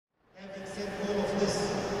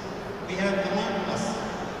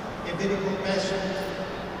very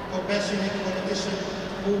compassionate politician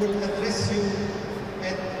who will address you,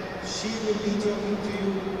 and she will be talking to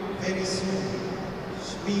you very soon.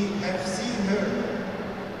 We have seen her,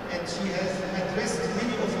 and she has addressed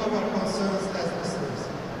many of our concerns as Muslims,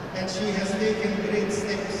 and she has taken great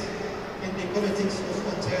steps in the politics of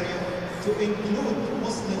Ontario to include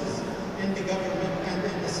Muslims in the government and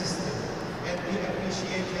in the system, and we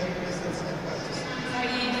appreciate her presence and participation.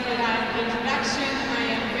 Syed, for that introduction. I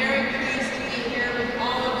am very pleased to be here with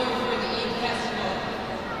all of you for the Eid Festival.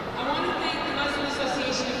 I want to thank the Muslim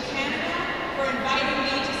Association of Canada for inviting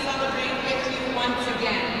me to celebrate with you once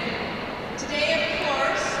again. Today, of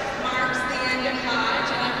course, marks the end of Hajj,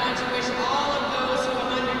 and I want to wish all of those who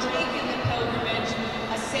have undertaken the pilgrimage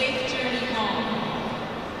a safe journey home.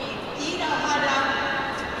 Eid Al Adha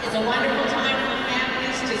is a wonderful time for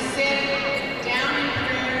families to sit down in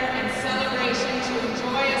prayer and celebration, to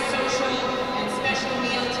enjoy a social and special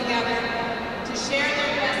meal together, to share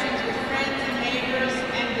their blessings with friends and neighbors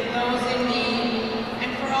and with those in need, and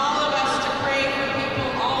for all of us to pray for people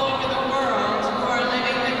all over the world who are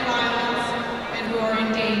living with violence and who are in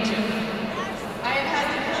danger. I have had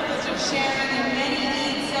the privilege of sharing in many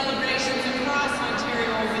Eid celebrations across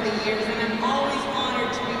Ontario over the years, and I'm always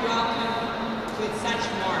honored to be welcomed with such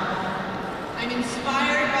warmth. I'm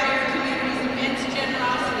inspired by your community's immense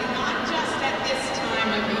generosity, not just at this time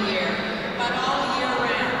of the year, but all year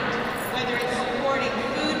round. Whether it's supporting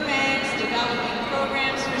food banks, developing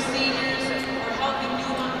programs for seniors, or helping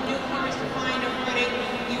newcomers to find a footing,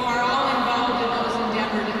 you are all involved in those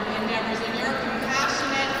endeavors, and your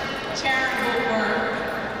compassionate, charitable work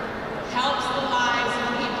helps the lives of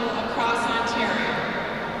people across Ontario.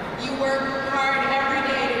 You work hard every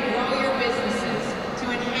day to grow your businesses, to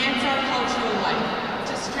enhance our cultural life,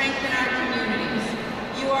 to strengthen our communities.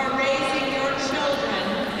 You are raising your children,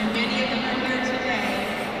 and many of them are here today,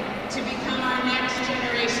 to become our next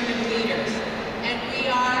generation of leaders. And we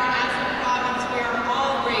are, as a province, we are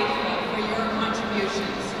all grateful for your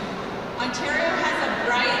contributions. Ontario has a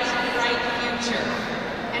bright, bright future.